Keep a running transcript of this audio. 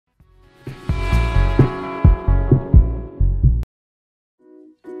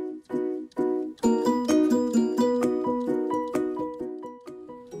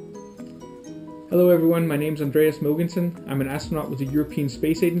Hello everyone, my name is Andreas Mogensen. I'm an astronaut with the European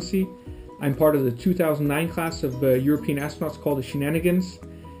Space Agency. I'm part of the 2009 class of European astronauts called the Shenanigans.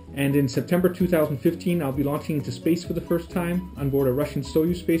 And in September 2015, I'll be launching into space for the first time on board a Russian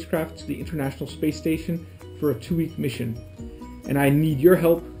Soyuz spacecraft to the International Space Station for a 2-week mission. And I need your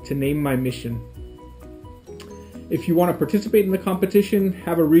help to name my mission. If you want to participate in the competition,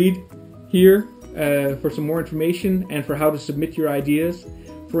 have a read here for some more information and for how to submit your ideas.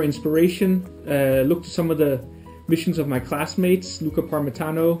 For inspiration, look to some of the missions of my classmates. Luca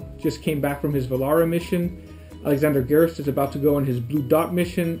Parmitano just came back from his Velara mission. Alexander Gerst is about to go on his Blue Dot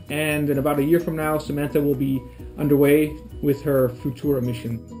mission. And in about a year from now, Samantha will be underway with her Futura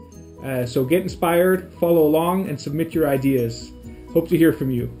mission. So get inspired, follow along, and submit your ideas. Hope to hear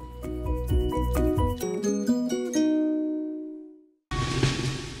from you.